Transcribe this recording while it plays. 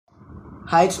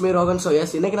Hi, it's me Rogan. So yes,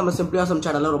 இன்னைக்கு நம்ம simply awesome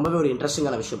சேனல்ல ரொம்பவே ஒரு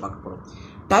இன்ட்ரஸ்டிங்கான விஷயம் பார்க்க போறோம்.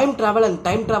 Time travel and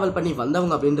time travel பண்ணி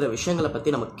வந்தவங்க அப்படின்ற விஷயங்களை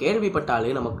பற்றி நம்ம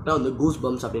கேள்விப்பட்டாலே நமக்கிட்ட வந்து கூஸ்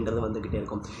பம்ப்ஸ் அப்படின்றது வந்துக்கிட்டே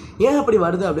இருக்கும். ஏன் அப்படி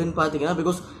வருது அப்படின்னு பார்த்தீங்கன்னா,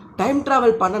 பிகாஸ் டைம்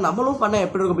டிராவல் பண்ண நம்மளும் பண்ண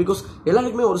எப்படி இருக்கும், பிகாஸ்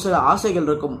எல்லாருக்குமே ஒரு சில ஆசைகள்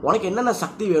இருக்கும். உனக்கு என்னென்ன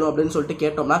சக்தி வேணும் அப்படின்னு சொல்லிட்டு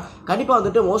கேட்டோம்னா கண்டிப்பாக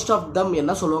வந்துட்டு மோஸ்ட் ஆஃப் தம்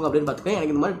என்ன சொல்லுவாங்க அப்படின்னு பார்த்தீங்கன்னா,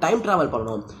 எனக்கு இந்த மாதிரி டைம் டிராவல்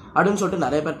பண்ணணும் அப்படின்னு சொல்லிட்டு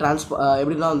நிறைய பேர்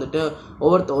எப்படின்னா வந்துட்டு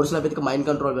ஒரு சில பேருக்கு மைண்ட்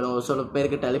கண்ட்ரோல் வேணும், ஒரு சில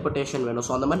பேருக்கு டெலிபோர்டேஷன் வேணும்.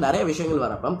 ஸோ அந்த மாதிரி நிறைய விஷயங்கள்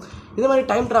வரப்போ இந்த மாதிரி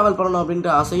டைம் டிராவல் பண்ணணும் அப்படின்ற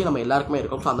ஆசையும் நம்ம எல்லாருக்குமே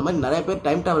இருக்கும். ஸோ அந்த மாதிரி நிறைய பேர்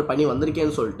டைம் டிராவல் பண்ணி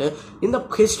வந்திருக்கேன்னு சொல்லிட்டு இந்த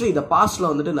ஹிஸ்ட்ரி இந்த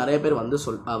பாஸ்ட்ல வந்துட்டு நிறைய பேர்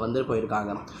வந்து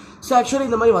போயிருக்காங்க. ஸோ ஆக்சுவலி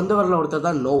இந்த மாதிரி வந்தவரில் ஒருத்தர்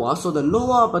தான் நோவா. ஸோ இந்த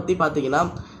நோவா பற்றி பார்த்தீங்கன்னா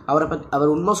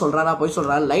அவர் உண்மை சொல்றாரா போய்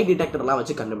சொல்றாரா லைட் டிடெக்டர்லாம்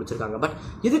வச்சு கண்டுபிடிச்சிருக்காங்க. பட்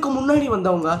இதுக்கு முன்னாடி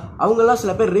வந்தவங்க அவங்கெல்லாம்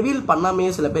சில பேர் ரிவீல்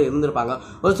பண்ணாமையே சில பேர் இருந்திருப்பாங்க.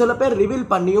 ஒரு சில பேர் ரிவீல்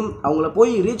பண்ணியும் அவங்கள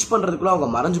போய் ரீச் பண்றதுக்குள்ள அவங்க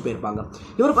மறைஞ்சு போயிருப்பாங்க.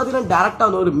 இவர் பார்த்தீங்கன்னா டேரக்டா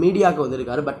வந்து ஒரு மீடியாவுக்கு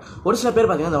வந்திருக்காரு. பட் ஒரு சில பேர்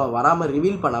பார்த்தீங்கன்னா வராம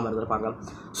ரிவீல் பண்ணாம இருந்திருப்பாங்க.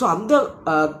 ஸோ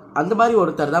அந்த மாதிரி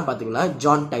ஒருத்தர் தான் பார்த்தீங்கன்னா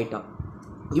ஜான் டைட்டர்.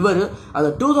 இவர் அந்த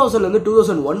 2000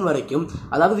 2001 வரைக்கும்,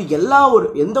 அதாவது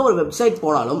எந்த ஒரு வெப்சைட்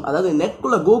போனாலும், அதாவது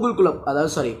நெட்குள்ள கூகுள்குள்ள,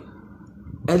 அதாவது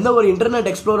எந்த ஒரு இன்டர்நெட்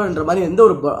எக்ஸ்ப்ளோரர்ன்ற மாதிரி எந்த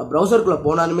ஒரு ப்ரௌசருக்குள்ளே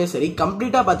போனாலுமே சரி,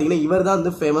 கம்ப்ளீட்டாக பார்த்தீங்கன்னா இவர் தான்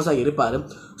வந்து ஃபேமஸாக இருப்பார்.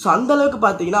 ஸோ அந்தளவுக்கு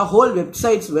பார்த்தீங்கன்னா ஹோல்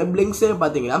வெப்சைட்ஸ் வெப் லிங்க்ஸே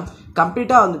பார்த்தீங்கன்னா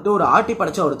கம்ப்ளீட்டாக வந்துட்டு ஒரு ஆட்டி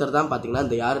படைச்ச ஒருத்தர் தான் பார்த்தீங்கன்னா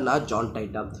இந்த யாருன்னா John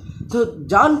titre. So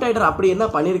John titre அப்படி என்ன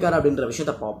பண்ணியிருக்காரு அப்படின்ற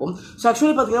விஷயத்த பார்ப்போம். ஸோ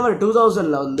ஆக்சுவலி பார்த்தீங்கன்னா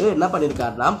 2000 வந்து என்ன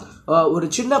பண்ணியிருக்காருன்னா ஒரு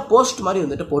சின்ன போஸ்ட் மாதிரி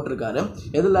வந்துட்டு போட்டிருக்காரு.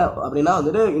 எதில் அப்படின்னா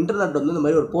வந்துட்டு இன்டர்நெட் வந்து இந்த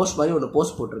மாதிரி ஒரு போஸ்ட் மாதிரி ஒன்று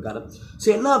போஸ்ட் போட்டிருக்காரு. ஸோ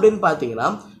என்ன அப்படின்னு பார்த்தீங்கன்னா,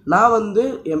 நான் வந்து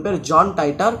என் பேர் ஜான்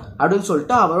டைட்டர் அப்படின்னு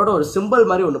சொல்லிட்டு அவரோட ஒரு சிம்பிள்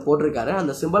மாதிரி ஒன்று போட்டிருக்காரு.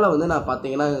 அந்த சிம்பிளை வந்து நான்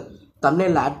பார்த்தீங்கன்னா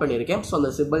தம்ப்நெயில்ல ஆட் பண்ணியிருக்கேன். ஸோ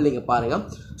அந்த சிம்பிள் நீங்கள் பாருங்கள்.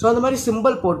 ஸோ அந்த மாதிரி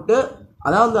சிம்பிள் போட்டு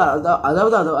அதாவது அது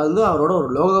வந்து அவரோட ஒரு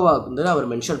லோகோவா வந்து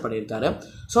அவர் மென்ஷன் பண்ணியிருக்காரு.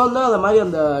 ஸோ வந்து அந்த மாதிரி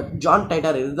அந்த ஜான்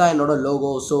டைட்டர் இதுதான் என்னோட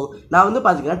லோகோ. ஸோ நான் வந்து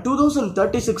பார்த்தீங்கன்னா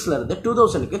 2036 இருந்து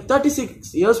 2000க்கு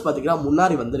 36 இயர்ஸ் பார்த்தீங்கன்னா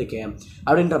முன்னாடி வந்திருக்கேன்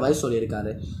அப்படின்ற மாதிரி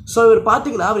சொல்லியிருக்காரு. ஸோ இவர்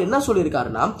பார்த்தீங்கன்னா அவர் என்ன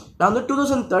சொல்லியிருக்காருன்னா, நான் வந்து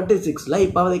 2036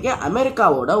 இப்போதைக்கு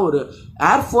அமெரிக்காவோட ஒரு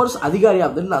ஏர்ஃபோர்ஸ் அதிகாரியாக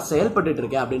வந்துட்டு நான் செயல்பட்டு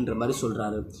இருக்கேன் அப்படின்ற மாதிரி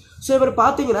சொல்றாரு. ஸோ இவர்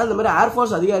பார்த்தீங்கன்னா இந்த மாதிரி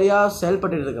ஏர்ஃபோர்ஸ் அதிகாரியாக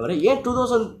செயல்பட்டு இருக்கவர் ஏன்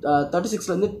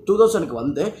 2036 2000க்கு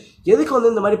வந்து எதுக்கு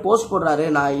வந்து இந்த மாதிரி போஸ்ட் போடுறாரு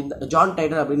நான் ஜான்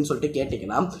டைட்டர் அப்படின்னு சொல்லிட்டு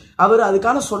கேட்டீங்கன்னா, அவர்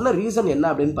அதுக்கான சொன்ன ரீசன் என்ன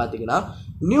அப்படின்னு பார்த்தீங்கன்னா,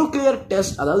 நியூக்ளியர்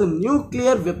டெஸ்ட், அதாவது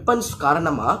நியூக்ளியர் வெப்பன்ஸ்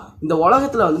காரணமா இந்த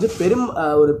உலகத்துல வந்து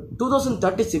ஒரு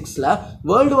 2036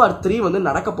 வேர்ல்டு வார் 3 வந்து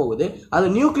நடக்க போகுது. அந்த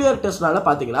நியூக்ளியர் டெஸ்ட்னால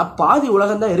பாத்தீங்கன்னா பாதி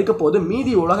உலகம் தான் இருக்க போகுது,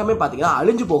 மீதி உலகமே பாத்தீங்கன்னா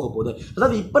அழிஞ்சு போக போகுது.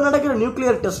 அதாவது இப்ப நடக்கிற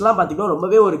நியூக்ளியர் டெஸ்ட்லாம் பாத்தீங்கன்னா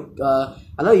ரொம்பவே ஒரு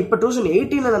அதாவது இப்ப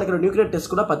 2018 நடக்கிற நியூக்ளியர்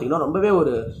டெஸ்ட் கூட பாத்தீங்கன்னா ரொம்பவே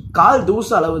ஒரு கால்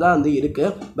தூசு அளவு தான் வந்து இருக்கு.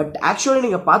 பட் ஆக்சுவலி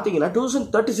நீங்க பாத்தீங்கன்னா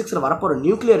 2036 வரப்போற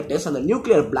நியூக்ளியர் டெஸ்ட், அந்த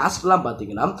நியூக்ளியர் பிளாஸ்ட் எல்லாம்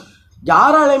பாத்தீங்கன்னா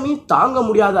யாராலுமே தாங்க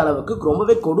முடியாத அளவுக்கு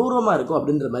ரொம்பவே கொடூரமா இருக்கும்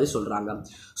அப்படின்ற மாதிரி சொல்றாங்க.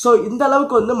 ஸோ இந்த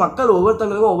அளவுக்கு வந்து மக்கள்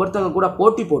ஒவ்வொருத்தங்க கூட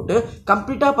போட்டி போட்டு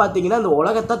கம்ப்ளீட்டா பாத்தீங்கன்னா இந்த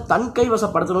உலகத்தை தன்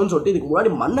கைவசப்படுத்தணும்னு சொல்லிட்டு இதுக்கு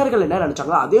முன்னாடி மன்னர்கள் என்ன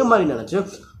நினைச்சாங்களோ அதே மாதிரி நினைச்சு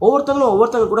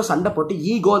ஒவ்வொருத்தங்க கூட சண்டை போட்டு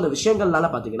ஈகோ அந்த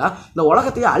விஷயங்கள்னால பாத்தீங்கன்னா இந்த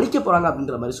உலகத்தையே அழிக்க போறாங்க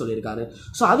அப்படின்ற மாதிரி சொல்லியிருக்காரு.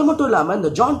 ஸோ அது மட்டும் இல்லாம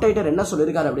இந்த ஜான் டைட்டர் என்ன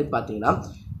சொல்லியிருக்காரு அப்படின்னு பாத்தீங்கன்னா,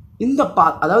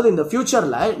 அதாவது இந்த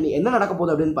ஃபியூச்சர்ல என்ன நடக்க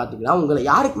போகுது அப்படின்னு பாத்தீங்கன்னா, உங்களை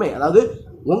யாருக்குமே, அதாவது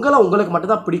உங்களுக்கு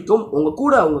மட்டும் தான் பிடிக்கும், உங்க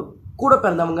கூட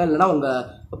பிறந்தவங்க இல்லைன்னா உங்க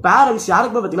பேரண்ட்ஸ்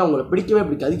யாருக்குமே பார்த்தீங்கன்னா உங்களை பிடிக்கவே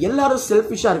பிடிக்காது. எல்லாரும்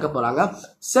செல்ஃபிஷா இருக்க போறாங்க,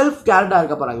 செல்ஃப் கேர்டா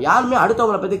இருக்க போறாங்க, யாருமே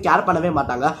அடுத்தவங்களை பத்தி கேர் பண்ணவே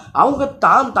மாட்டாங்க, அவங்க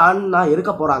தான்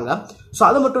இருக்க போறாங்க. ஸோ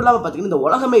அது மட்டும் இல்லாமல் பார்த்தீங்கன்னா இந்த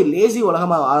உலகமே லேசி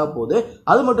உலகமாக ஆக போகுது.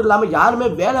 அது மட்டும் இல்லாமல் யாருமே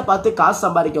வேலை பார்த்து காசு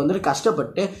சம்பாதிக்க வந்துட்டு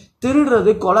கஷ்டப்பட்டு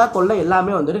திருடுறது கொலை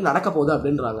எல்லாமே வந்துட்டு நடக்க போகுது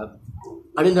அப்படின்ற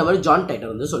மாதிரி ஜான்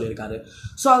டைட்டர் வந்து சொல்லியிருக்காரு.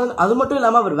 ஸோ அது மட்டும்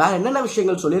இல்லாமல் அவர் வேற என்னென்ன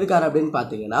விஷயங்கள் சொல்லியிருக்காரு அப்படின்னு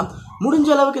பார்த்தீங்கன்னா, முடிஞ்ச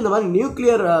அளவுக்கு இந்த மாதிரி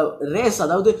நியூக்ளியர் ரேஸ்,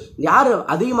 அதாவது யார்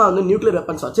அதிகமாக வந்து நியூக்ளியர்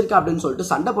வெப்பன்ஸ் வச்சிருக்கா அப்படின்னு சொல்லிட்டு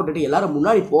சண்டை போட்டுட்டு எல்லாரும்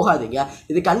முன்னாடி போகாதீங்க,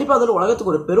 இது கண்டிப்பாக வந்து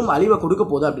உலகத்துக்கு ஒரு பெரும் அழிவை கொடுக்க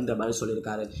போகுது அப்படின்ற மாதிரி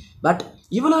சொல்லியிருக்காரு. பட்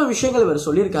இவ்வளவு விஷயங்கள் இவர்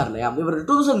சொல்லியிருக்காரு இல்லையா, இவர்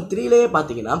 2003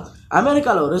 பார்த்தீங்கன்னா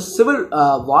அமெரிக்காவில் ஒரு சிவில்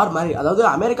வார் மாதிரி, அதாவது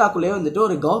அமெரிக்காக்குள்ளேயே வந்துட்டு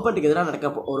ஒரு கவர்மெண்ட்டுக்கு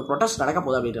எதிராக ஒரு ப்ரொடெஸ்ட் நடக்க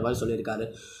போகுது அப்படின்ற மாதிரி சொல்லியிருக்காரு.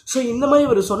 ஸோ இந்த மாதிரி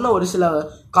இவர் சொன்ன ஒரு சில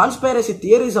கான்ஸ்பைரசி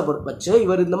தியரிஸை வச்சு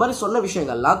இவர் இந்த மாதிரி சொன்ன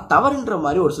விஷயங்கள்லாம் தவறுன்ற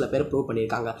மாதிரி ஒரு சில பேர் ப்ரூவ்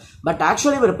பண்ணியிருக்காங்க. பட்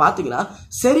ஆக்சுவலி இவர் பார்த்தீங்கன்னா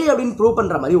சரி அப்படின்னு ப்ரூவ்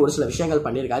பண்ற மாதிரி ஒரு சில விஷயங்கள்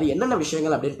பண்ணியிருக்காரு. என்னென்ன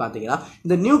விஷயங்கள் அப்படின்னு பார்த்தீங்கன்னா,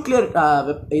 இந்த நியூக்ளியர்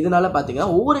இதனால பார்த்தீங்கன்னா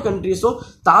ஒவ்வொரு கண்ட்ரீஸும்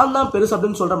தான் பெருசு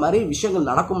அப்படின்னு சொல்ற மாதிரி விஷயங்கள்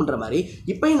நடக்கும்ன்ற மாதிரி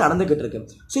இப்பயும் நடந்துகிட்டு இருக்கு.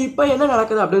 ஸோ இப்போ என்ன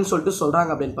நடக்குது அப்படின்னு சொல்லிட்டு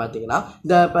சொல்றாங்க அப்படின்னு பார்த்தீங்கன்னா,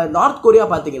 இந்த நார்த் கொரியா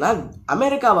பார்த்தீங்கன்னா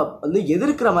அமெரிக்காவை வந்து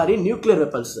எதிர்க்கிற மாதிரி நியூக்ளியர்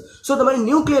வெப்பன்ஸ், ஸோ இந்த மாதிரி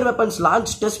நியூக்ளியர் வெப்பன்ஸ்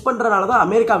லான்ச் டெஸ்ட் பண்றதுனால தான்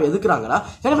அமெரிக்காவை எதிர்க்கிறாங்கன்னா,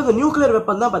 ஏன்னா இந்த நியூக்ளியர்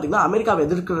வெப்பன் தான் பார்த்தீங்கன்னா அமெரிக்காவை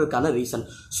எதிர்க்கிறதுக்கான ரீசன்.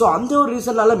 ஸோ அந்த ஒரு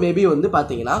ரீசன்னால மேபி வந்து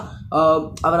பார்த்தீங்கன்னா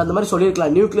அவர் அந்த மாதிரி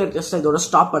சொல்லியிருக்கலாம், நியூக்ளியர் டெஸ்ட் இதோட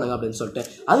ஸ்டாப் பண்ணுங்க அப்படின்னு சொல்லிட்டு.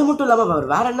 அது மட்டும் இல்லாமல் அவர்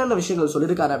வேற என்னென்ன விஷயங்கள்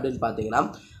சொல்லியிருக்காரு அப்படின்னு பார்த்தீங்கன்னா,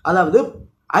 அதாவது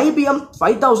IBM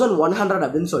 5100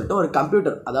 அப்படின்னு சொல்லிட்டு ஒரு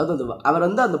கம்ப்யூட்டர், அதாவது அவர்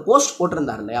வந்து அந்த போஸ்ட்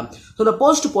போட்டிருந்தார் இல்லையா, ஸோ அந்த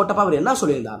போஸ்ட் போட்டப்ப அவர் என்ன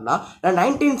சொல்லியிருந்தாருன்னா, நான்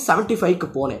 1975க்கு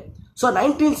போனேன். ஸோ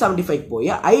 1975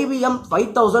 போய் IBM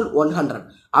 5100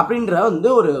 அப்படின்ற வந்து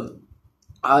ஒரு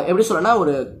எப்படி சொல்லனா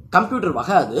ஒரு கம்ப்யூட்டர்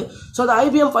வகை அது. ஸோ அந்த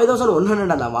IBM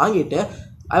 5100 நான் வாங்கிட்டு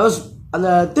அந்த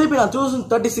திருப்பி நான்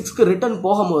 2036க்கு ரிட்டர்ன்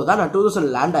போகும்போது தான் நான் 2000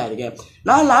 லேண்ட் ஆயிருக்கேன்.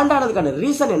 நான் லேண்ட் ஆனதுக்கான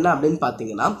ரீசன் என்ன அப்படின்னு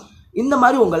பார்த்தீங்கன்னா, இந்த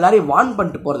மாதிரி உங்க எல்லாரையும் வார்ன்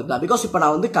பண்ணிட்டு போறதுக்கு தான். பிகாஸ் இப்போ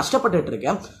நான் வந்து கஷ்டப்பட்டுட்டு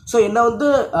இருக்கேன். ஸோ என்ன வந்து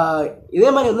இதே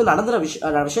மாதிரி வந்து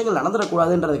விஷயங்கள்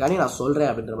நடந்துடக்கூடாதுன்றதுக்காண்டி நான்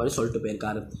சொல்றேன் அப்படின்ற மாதிரி சொல்லிட்டு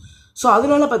போயிருக்காரு. ஸோ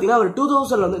அதனால பார்த்தீங்கன்னா அவர்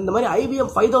 2000 வந்து இந்த மாதிரி IBM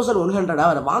 5100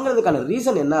 அவர் வாங்குறதுக்கான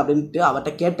ரீசன் என்ன அப்படின்ட்டு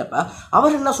அவர்கிட்ட கேட்டப்ப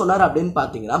அவர் என்ன சொன்னார் அப்படின்னு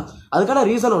பார்த்தீங்கன்னா, அதுக்கான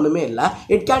ரீசன் ஒன்றுமே இல்லை.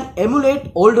 It can emulate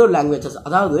older languages,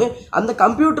 அதாவது அந்த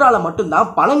கம்ப்யூட்டரால் மட்டும்தான்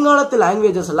பழங்காலத்து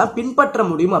லாங்குவேஜஸ் எல்லாம் பின்பற்ற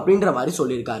முடியும் அப்படின்ற மாதிரி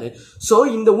சொல்லியிருக்காரு. ஸோ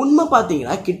இந்த உண்மை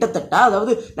பார்த்தீங்கன்னா கிட்டத்தட்ட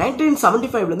அதாவது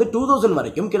 1975லேருந்து 2000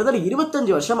 வரைக்கும் கிட்டத்தட்ட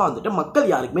 25 வருஷமா வந்துட்டு மக்கள்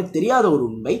யாருக்குமே தெரியாத ஒரு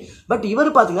உண்மை. பட்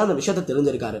இவர் பார்த்தீங்கன்னா அந்த விஷயத்தை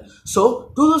தெரிஞ்சிருக்காரு. ஸோ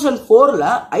 2004ல்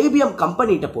IBM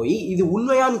கம்பெனிகிட்ட போய் இது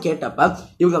உண்மையான்னு கேட்டப்ப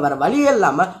இவங்க வேற வழியே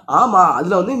இல்லாம ஆமா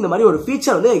அதுல வந்து இந்த மாதிரி ஒரு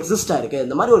ஃபீச்சர் வந்து எக்ஸிஸ்ட் ஆயிருக்கு,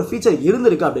 இந்த மாதிரி ஒரு ஃபீச்சர்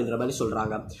இருந்திருக்கு அப்படின்ற மாதிரி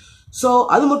சொல்றாங்க. ஸோ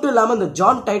அது மட்டும் இல்லாமல் இந்த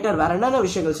ஜான் டைட்டர் வேற என்னென்ன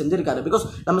விஷயங்கள் செஞ்சிருக்காரு. பிகாஸ்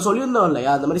நம்ம சொல்லியிருந்தோம்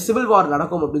இல்லையா அந்த மாதிரி சிவில் வார்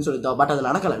நடக்கும் அப்படின்னு சொல்லியிருந்தோம். பட் அது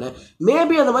நடக்கலன்னு.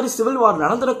 மேபி அந்த மாதிரி சிவில் வார்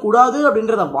நடந்துடக்கூடாது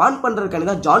அப்படின்றத வார்ன் பண்றதுக்கான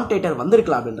தான் ஜான் டைட்டர்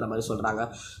வந்திருக்கலாம் அப்படின்ற மாதிரி சொல்றாங்க.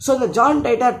 ஸோ இந்த ஜான்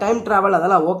டைட்டர் டைம் டிராவல்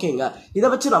அதெல்லாம் ஓகேங்க, இதை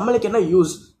வச்சு நம்மளுக்கு என்ன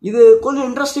யூஸ், இது கொஞ்சம்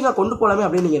இன்ட்ரெஸ்டிங்காக கொண்டு போகலாமே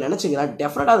அப்படின்னு நீங்கள் நினைச்சீங்கன்னா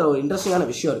டெஃபினட்டாக அது ஒரு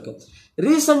இன்ட்ரெஸ்டிங்கான விஷயம் இருக்கு.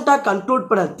 ரீசெண்டாக கன்க்ளூட்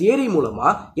பண்ண தியரி மூலமா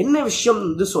என்ன விஷயம்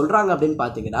வந்து சொல்றாங்க அப்படின்னு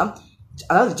பார்த்தீங்கன்னா,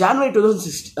 அதாவது ஜனவரி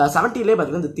 2017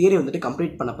 பார்த்தீங்கன்னா இந்த தியரி வந்துட்டு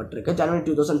கம்ப்ளீட் பண்ணப்பட்டிருக்கு. ஜனவரி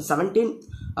 2017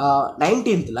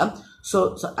 19th. ஸோ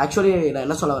ஆக்சுவலி நான்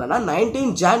என்ன சொல்ல வரேன்னா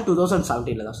 19 Jan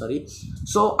 2017 தான், சாரி.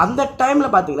 ஸோ அந்த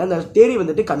டைமில் பார்த்தீங்கன்னா இந்த தியரி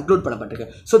வந்துட்டு கன்க்ளூட் பண்ணப்பட்டிருக்கு.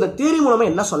 ஸோ இந்த தியரி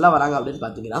மூலமாக என்ன சொல்ல வராங்க அப்படின்னு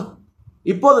பார்த்தீங்கன்னா,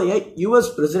 இப்போதைய US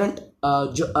பிரசிடென்ட்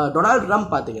டொனால்ட்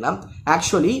ட்ரம்ப் பார்த்தீங்கன்னா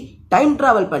ஆக்சுவலி டைம்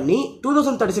டிராவல் பண்ணி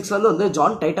 2036 வந்து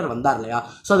ஜான் டைட்டர் வந்தார் இல்லையா,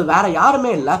 ஸோ அது வேற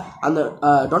யாருமே இல்லை, அந்த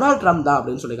டொனால்ட் ட்ரம்ப் தான்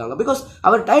அப்படின்னு சொல்லியிருக்காங்க. பிகாஸ்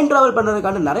அவர் டைம் டிராவல்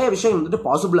பண்ணுறதுக்கான நிறைய விஷயங்கள் வந்துட்டு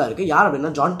பாசிபிளாக இருக்குது. யார்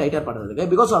அப்படின்னா ஜான் டைட்டர் பண்ணுறதுக்கு.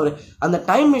 பிகாஸ் அவர் அந்த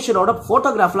டைம் மிஷினோட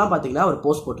ஃபோட்டோகிராஃப்லாம் பார்த்தீங்கன்னா அவர்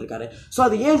போஸ்ட் போட்டிருக்காரு. ஸோ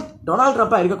அது ஏன் டொனால்ட்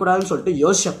ட்ரம்ப்பாக இருக்கக்கூடாதுன்னு சொல்லிட்டு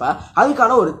யோசிச்சப்ப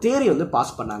அதுக்கான ஒரு தியரி வந்து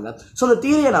பாஸ் பண்ணாங்க. ஸோ அந்த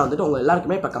தியரியை நான் வந்துட்டு உங்கள்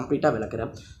எல்லாருக்குமே இப்போ கம்ப்ளீட்டாக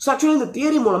விளக்குறேன். ஸோ ஆக்சுவலி இந்த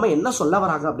தியரி மூலமாக என்ன சொல்ல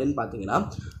வராங்க அப்படின்னு பார்த்தீங்கன்னா,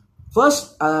 ஃபர்ஸ்ட்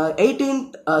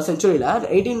 18th centuryல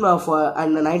 18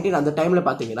 and 19 அந்த டைமில்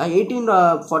பார்த்தீங்கன்னா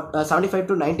 1875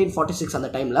 to 1946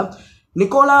 அந்த டைமில்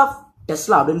நிக்கோலா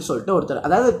டெஸ்லா அப்படின்னு சொல்லிட்டு ஒருத்தர்,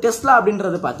 அதாவது டெஸ்லா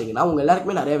அப்படின்றது பார்த்தீங்கன்னா உங்க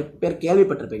எல்லாருக்குமே நிறைய பேர்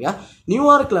கேள்விப்பட்டிருப்பீங்க.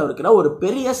 நியூயார்க்கில் இருக்கிற ஒரு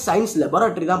பெரிய சயின்ஸ்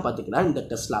லெபார்டரி தான் பார்த்தீங்கன்னா இந்த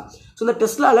டெஸ்லா. ஸோ இந்த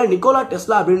டெஸ்லாவில் நிக்கோலா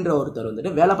டெஸ்லா அப்படின்ற ஒருத்தர்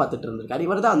வந்துட்டு வேலை பார்த்துட்டு இருந்திருக்காரு.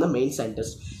 இவர் தான் அந்த மெயின்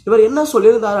சயின்டிஸ்ட். இவர் என்ன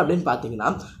சொல்லியிருந்தாரு அப்படின்னு பார்த்தீங்கன்னா,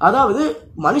 அதாவது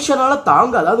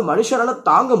மனுஷனால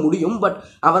தாங்க முடியும், பட்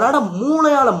அவனோட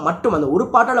மூளையால மட்டும் அந்த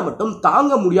உருப்பாட்டால மட்டும்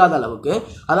தாங்க முடியாத அளவுக்கு,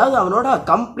 அதாவது அவனோட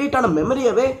கம்ப்ளீட்டான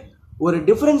மெமரியவே ஒரு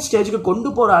டிஃபரெண்ட் ஸ்டேஜுக்கு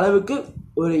கொண்டு போகிற அளவுக்கு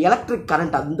ஒரு எலக்ட்ரிக்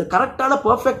கரண்ட், அந்த கரெக்டான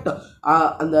பர்ஃபெக்ட்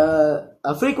அந்த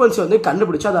ஃப்ரீக்வன்சி வந்து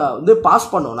கண்டுபிடிச்சு அதை வந்து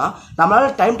பாஸ் பண்ணோம்னா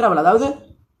நம்மளால டைம் ட்ராவல், அதாவது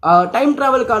டைம்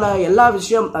ட்ராவலுக்கான எல்லா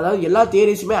விஷயம், அதாவது எல்லா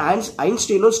தியரிஸுமே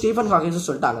ஐன்ஸ்டீனும் ஸ்டீஃபன் ஹாக்கிங்ஸும்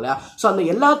சொல்லிட்டாங்க இல்லையா. ஸோ அந்த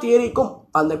எல்லா தியரிக்கும்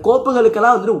அந்த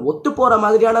கோப்புகளுக்கெல்லாம் வந்துட்டு ஒத்து போகிற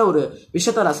மாதிரியான ஒரு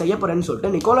விஷயத்த நான் செய்ய போறேன்னு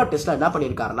சொல்லிட்டு நிக்கோலா டெஸ்லா என்ன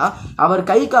பண்ணியிருக்காருன்னா, அவர்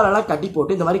கை காலெல்லாம் கட்டி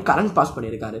போட்டு இந்த மாதிரி கரண்ட் பாஸ்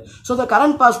பண்ணியிருக்காரு. ஸோ இந்த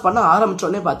கரண்ட் பாஸ் பண்ண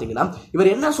ஆரம்பிச்சோடனே பார்த்தீங்கன்னா இவர்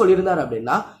என்ன சொல்லியிருந்தார்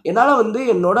அப்படின்னா, என்னால் வந்து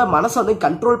என்னோட மனசை வந்து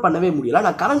கண்ட்ரோல் பண்ணவே முடியல,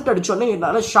 நான் கரண்ட் அடிச்சோடனே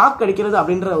என்னால் ஷாக் அடிக்கிறது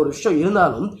அப்படின்ற ஒரு விஷயம்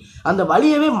இருந்தாலும் அந்த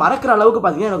வலியவே மறக்கிற அளவுக்கு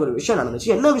பார்த்தீங்கன்னா எனக்கு ஒரு விஷயம் நடந்துச்சு.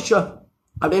 என்ன விஷயம்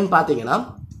அப்படின்னு பார்த்தீங்கன்னா,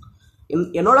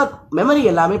 என்னோட மெமரி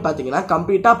எல்லாமே பார்த்தீங்கன்னா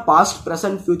கம்ப்ளீட்டாக பாஸ்ட்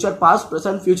ப்ரெசன்ட்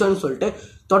ஃபியூச்சர்னு சொல்லிட்டு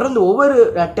தொடர்ந்து ஒவ்வொரு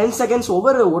 10 செகண்ட்ஸ்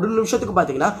ஒரு நிமிஷத்துக்கு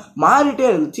பார்த்தீங்கன்னா மாறிட்டே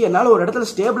இருந்துச்சு. என்னால் ஒரு இடத்துல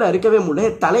ஸ்டேபிளாக இருக்கவே முடியல,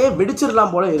 தலையை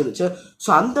வெடிச்சிடலாம் போல இருந்துச்சு.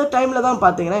 ஸோ அந்த டைமில் தான்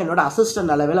பார்த்தீங்கன்னா என்னோட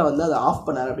அசிஸ்டன்ட் அளவில் வந்து அதை ஆஃப்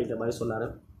பண்ணார் அப்படின்ற மாதிரி சொன்னார்.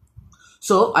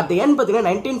 ஸோ அட் தி எண்ட் பார்த்தீங்கன்னா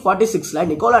 1946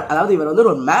 நிக்கோலா, அதாவது இவர் வந்து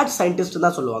ஒரு மேட் சயின்டிஸ்ட்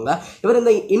தான் சொல்லுவாங்க. இவர்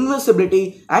இந்த இன்விசிபிலிட்டி,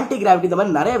 ஆன்டி கிராவிட்டி இந்த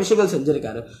மாதிரி நிறைய விஷயங்கள்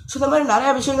செஞ்சிருக்காரு. ஸோ இந்த மாதிரி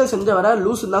நிறைய விஷயங்கள் செஞ்சவரை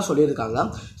லூஸ்ன்னு தான் சொல்லியிருக்காங்க.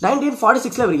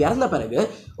 1946 இவர் இறந்த பிறகு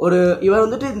இவர்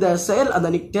வந்துட்டு இந்த அந்த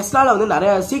டெஸ்லால வந்து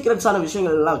நிறைய சீக்ரெட்ஸான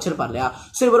விஷயங்கள் எல்லாம் வச்சிருப்பார் இல்லையா.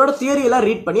 ஸோ இவரோட தியரி எல்லாம்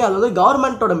ரீட் பண்ணி அது வந்து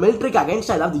கவர்மெண்டோட மிலிட்ரிக்கு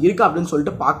அகைன்ஸ்டா ஏதாவது இருக்கா அப்படின்னு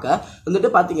சொல்லிட்டு பார்க்க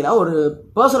வந்துட்டு பார்த்தீங்கன்னா ஒரு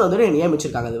பர்சன் வந்துட்டு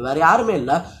நியமிச்சிருக்காங்க. அது வேற யாருமே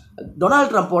இல்லை,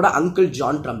 டொனால்ட் ட்ரம்ப்போட அங்கிள்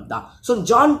ஜான் ட்ரம்ப் தான். ஸோ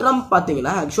ஜான் ட்ரம்ப்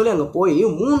பார்த்தீங்கன்னா ஆக்சுவலி அங்கே போய்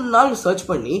 3 நாள் சர்ச்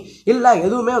பண்ணி இல்லை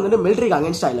எதுவுமே வந்துட்டு மிலிட்ரிக்கு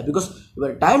அகேன்ஸ்டா இல்லை, பிகாஸ்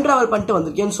இவர் டைம் டிராவல் பண்ணிட்டு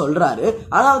வந்திருக்கேன்னு சொல்றாரு.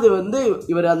 ஆனால் அது வந்து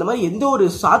இவர் அந்த மாதிரி எந்த ஒரு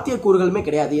சாத்தியக்கூறுகளுமே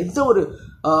கிடையாது, எந்த ஒரு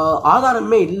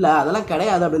ஆதாரமே இல்லை, அதெல்லாம்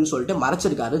கிடையாது அப்படின்னு சொல்லிட்டு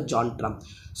மறைச்சிருக்காரு John Trump.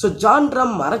 So John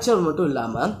Trump மறைச்சது மட்டும்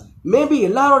இல்லாமல் மேபி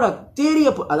எல்லாரோட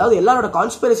தியரியை, அதாவது எல்லாரோட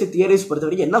கான்ஸ்பிரசி தியரிஸ் பொறுத்த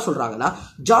வரைக்கும் என்ன சொல்றாங்கன்னா,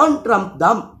 ஜான் ட்ரம்ப்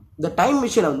தான் இந்த டைம்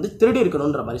மிஷினை வந்து திருடி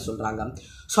இருக்கணுன்ற மாதிரி சொல்கிறாங்க.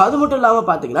 ஸோ அது மட்டும் இல்லாமல்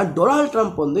பார்த்தீங்கன்னா டொனால்ட்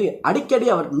ட்ரம்ப் வந்து அடிக்கடி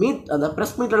அவர் அந்த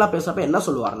ப்ரெஸ் மீட்லாம் பேசுகிறப்ப என்ன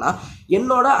சொல்லுவார்னா,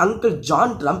 என்னோட அங்கிள்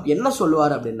ஜான் ட்ரம்ப் என்ன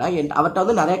சொல்லுவார் அப்படின்னா, அவர்கிட்ட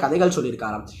வந்து நிறைய கதைகள்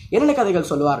சொல்லியிருக்காராம். என்னென்ன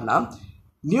கதைகள் சொல்லுவார்னா,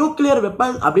 நியூக்ளியர்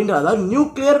வெப்பன் அப்படின்ற, அதாவது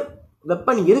நியூக்ளியர்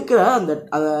வெப்பன் இருக்கிற அந்த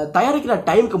தயாரிக்கிற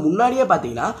டைமுக்கு முன்னாடியே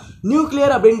பார்த்தீங்கன்னா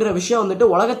நியூக்ளியர் அப்படின்ற விஷயம் வந்துட்டு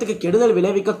உலகத்துக்கு கெடுதல்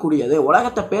விளைவிக்கக்கூடியது,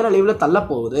 உலகத்தை பேரழிவில் தள்ள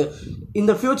போகுது,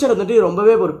 இந்த ஃபியூச்சர் வந்துட்டு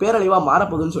ரொம்பவே ஒரு பேரழிவாக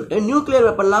மாறப்போகுதுன்னு சொல்லிட்டு நியூக்ளியர்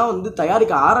வெப்பன்லாம் வந்து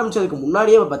தயாரிக்க ஆரம்பிச்சதுக்கு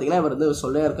முன்னாடியே பார்த்தீங்கன்னா இவர் வந்து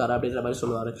சொல்ல இருக்காரு அப்படின்ற மாதிரி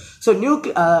சொல்லுவார். ஸோ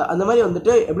அந்த மாதிரி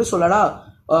வந்துட்டு எப்படி சொல்லனா,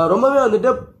 ரொம்பவே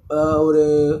வந்துட்டு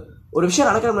ஒரு விஷயம்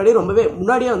நடக்கிற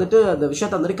முன்னாடியே வந்துட்டு அந்த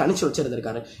விஷயத்தை வந்துட்டு கணிச்சு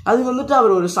வச்சிருந்திருக்காரு. அது வந்துட்டு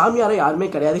அவர் ஒரு சாமியாரை யாருமே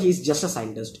கிடையாது, he is just a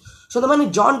scientist. So இந்த மாதிரி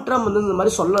ஜான் ட்ரம்ப் வந்து இந்த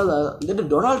மாதிரி சொல்லதை வந்துட்டு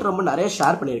டொனால்ட் ட்ரம்ப் நிறைய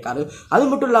ஷேர் பண்ணியிருக்காரு. அது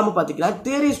மட்டும் இல்லாமல் பார்த்தீங்கன்னா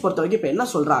தியரிஸ் பொறுத்த வரைக்கும் இப்போ என்ன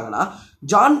சொல்கிறாங்கன்னா,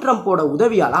 ஜான் ட்ரம்ப்போட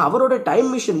உதவியால் அவரோட டைம்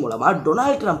மிஷின் மூலமாக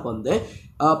டொனால்ட் ட்ரம்ப் வந்து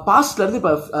பாஸ்ட்லேருந்து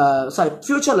இப்போ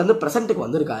ஃபியூச்சர்லேருந்து ப்ரெசென்ட்டுக்கு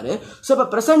வந்திருக்காரு. ஸோ இப்போ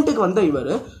ப்ரெசென்ட்டுக்கு வந்த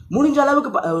இவர் முடிஞ்ச அளவுக்கு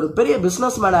ஒரு பெரிய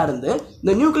பிஸ்னஸ் மேனாக இருந்து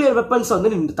இந்த நியூக்ளியர் வெப்பன்ஸை வந்து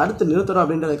தடுத்து நிறுத்தணும்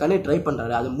அப்படின்றதுக்கான ட்ரை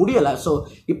பண்ணுறாரு. அது முடியலை. ஸோ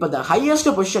இப்போ த ஹையஸ்ட்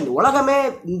பொசிஷன் உலகமே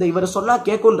இந்த இவர் சொன்னால்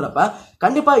கேட்குன்றப்ப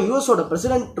கண்டிப்பாக யூஎஸோட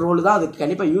பிரசிடென்ட் ரோல் தான் அதுக்கு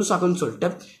கண்டிப்பாக யூஸ் ஆகும்னு சொல்லிட்டு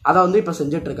அதை வந்து இப்போ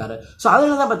செஞ்சுட்டு இருக்காரு. ஸோ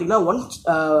அதனால தான் பார்த்தீங்கன்னா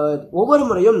ஒவ்வொரு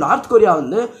முறையும் நார்த் கொரியா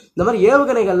வந்து இந்த மாதிரி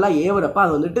ஏவுகணைகள்லாம் ஏவுறப்ப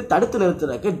அதை வந்துட்டு தடுத்து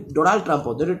நிறுத்துறதுக்கு டொனால்ட் ட்ரம்ப்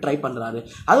வந்துட்டு ட்ரை பண்ணுறாரு.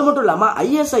 அது மட்டும் இல்லாமல்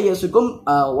ISISக்கும்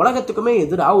உலகத்துக்குமே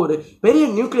எதிராக ஒரு பெரிய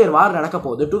நியூக்ளியர் வார் நடக்க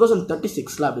போகுது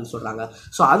 2036 அப்படின்னு சொல்றாங்க.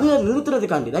 ஸோ அது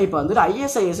நிறுத்துறதுக்காண்டி தான் இப்போ வந்துட்டு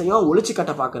ISISையும் ஒழிச்சு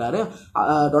கட்ட பார்க்குறாரு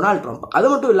டொனால்ட் ட்ரம்ப். அது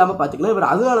மட்டும் இல்லாமல் பார்த்தீங்கன்னா இவர்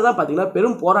அதனால தான் பார்த்தீங்கன்னா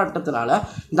பெரும் போராட்டத்தினால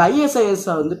இந்த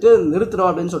ISISஐ வந்துட்டு நிறுத்தணும்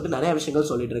அப்படின்னு சொல்லிட்டு நிறைய விஷயங்கள்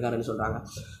சொல்லிட்டு இருக்காருன்னு சொல்றாங்க.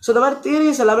 ஸோ இந்த மாதிரி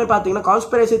தியரிஸ் எல்லாமே பார்த்தீங்கன்னா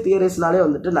கான்ஸ்பிரசி தியரிஸ்னாலே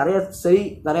வந்துட்டு நிறைய சரி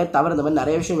நிறைய தவறு இந்த மாதிரி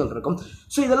நிறைய விஷயங்கள் இருக்கும்.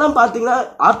 ஸோ இதெல்லாம் பார்த்தீங்கன்னா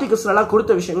ஆர்டிகல்ஸ்லாம்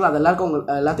கொடுத்த விஷயங்கள் அது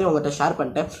எல்லாத்தையும் உங்கள்கிட்ட ஷேர்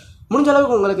பண்ணிட்டேன். முடிஞ்ச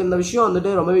அளவுக்கு உங்களுக்கு இந்த விஷயம் வந்துட்டு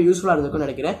ரொம்பவே யூஸ்ஃபுல்லாக இருந்திருக்கும்னு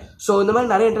நினைக்கிறேன். ஸோ இந்த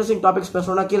மாதிரி நிறைய இன்ட்ரெஸ்டிங் டாபிக்ஸ்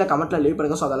பேசணும்னா கீழே கமெண்ட்டில் லீவ்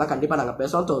பண்ணுங்கள். ஸோ அதெல்லாம் கண்டிப்பாக நாங்கள்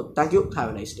பேசுவோம். So thank you,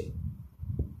 have a nice day.